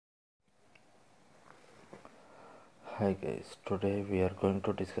Hi guys, today we are going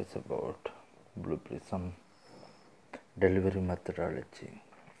to discuss about Blueprism delivery methodology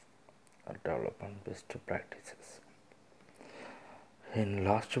or development best practices. In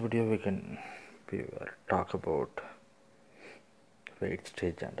last video we were talk about wait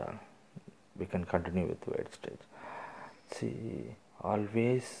stage and all. We can continue with wait stage. See,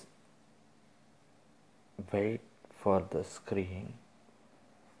 always wait for the screen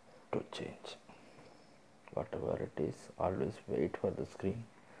to change. Whatever it is, always wait for the screen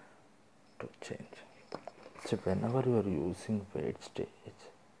to change. So whenever you are using wait stage,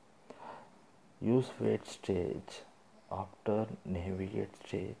 use wait stage after navigate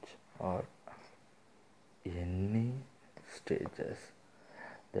stage or any stages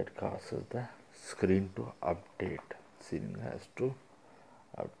that causes the screen to update. Screen has to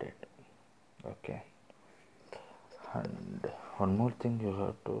update. Okay. And one more thing you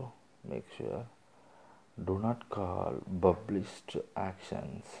have to make sure, do not call published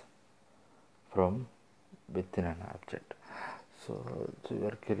actions from within an object. So you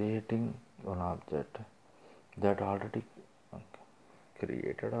are creating one object that already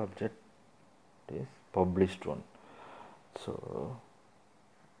created object is published one. So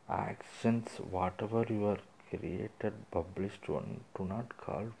actions whatever you are created published one do not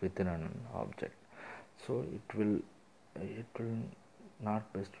call within an object. So it will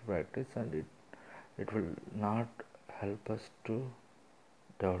not best practice, and it will not help us to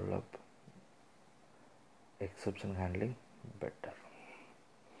develop exception handling better.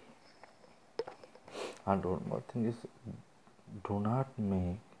 And one more thing is, do not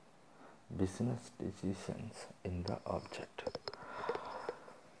make business decisions in the object.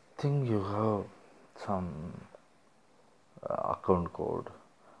 Think you have some account code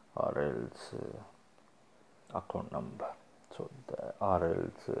or else account number, so the or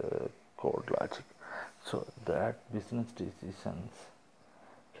else code logic, so that business decisions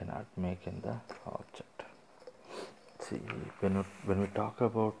cannot make in the object. See, when we talk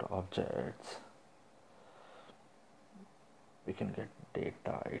about objects, we can get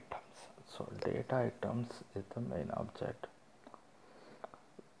data items. So data items is the main object.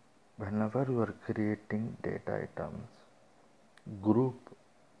 Whenever you are creating data items, group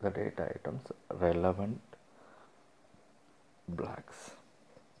the data items relevant blocks.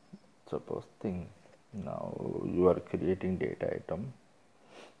 Suppose think now you are creating data item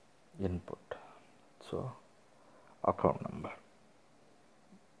input, so account number,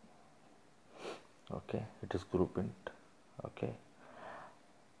 okay, it is group int. Okay,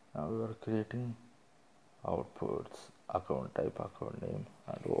 now we are creating outputs, account type, account name,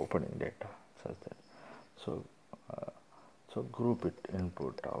 and opening data, such that so group it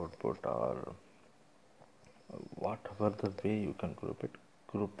input, output, or whatever the way you can group it.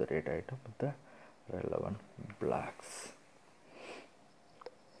 Group the data item with the relevant blocks.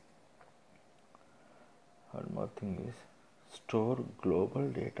 One more thing is, store global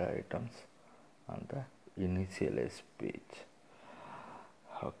data items on the initialize page.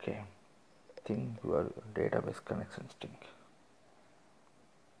 Okay, think your database connection string.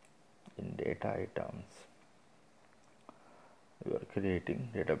 In data items, you are creating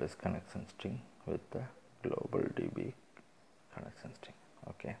database connection string with the global DB connection string.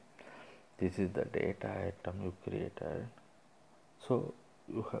 Okay, this is the data item you created. So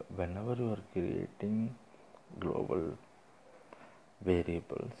whenever you are creating global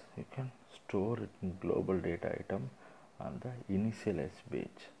variables, you can store it in global data item on the initialize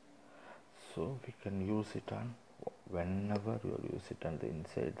page. So we can use it on whenever you use it on the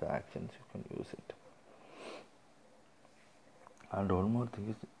inside the actions, you can use it. And one more thing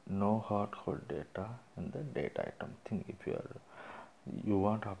is, no hardcode data in the data item. Think if you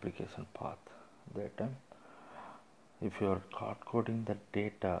want application path, that time if you are hard coding the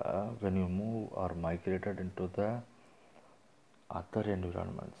data when you move or migrated into the other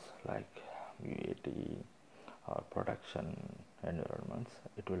environments like UAT or production environments,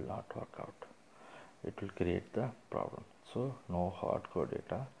 it will not work out. It will create the problem. So no hardcode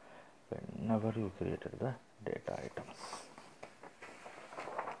data whenever you created the data items.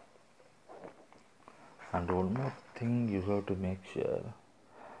 And one more thing you have to make sure,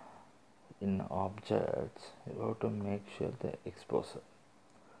 in objects you have to make sure the exposure.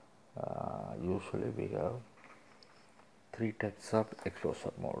 Usually we have 3 types of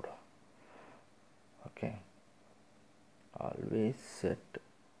exposure mode. Okay, always set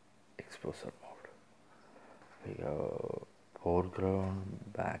exposure mode. We have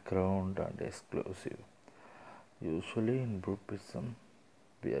foreground, background, and exclusive. Usually in Blueprism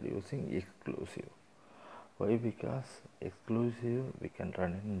we are using exclusive. Why? Because exclusive we can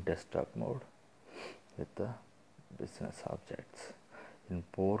run in desktop mode with the business objects. In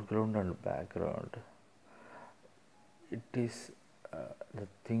foreground and background, it is the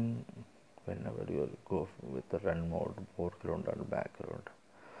thing whenever you go with the run mode, foreground and background.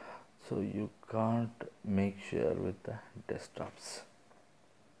 So you can't make sure with the desktops.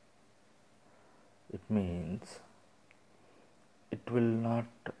 It means it will not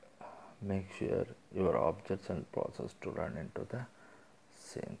make sure your objects and process to run into the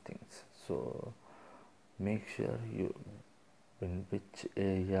same things. So make sure you in which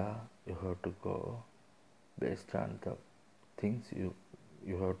area you have to go based on the things you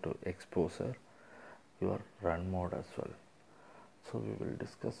have to expose your run mode as well. So we will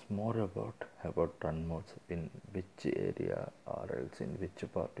discuss more about run modes, in which area or else in which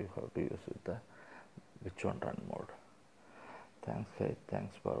part you have to use with the which one run mode. Thanks guys,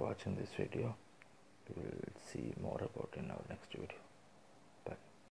 thanks for watching this video. We will see more about in our next video.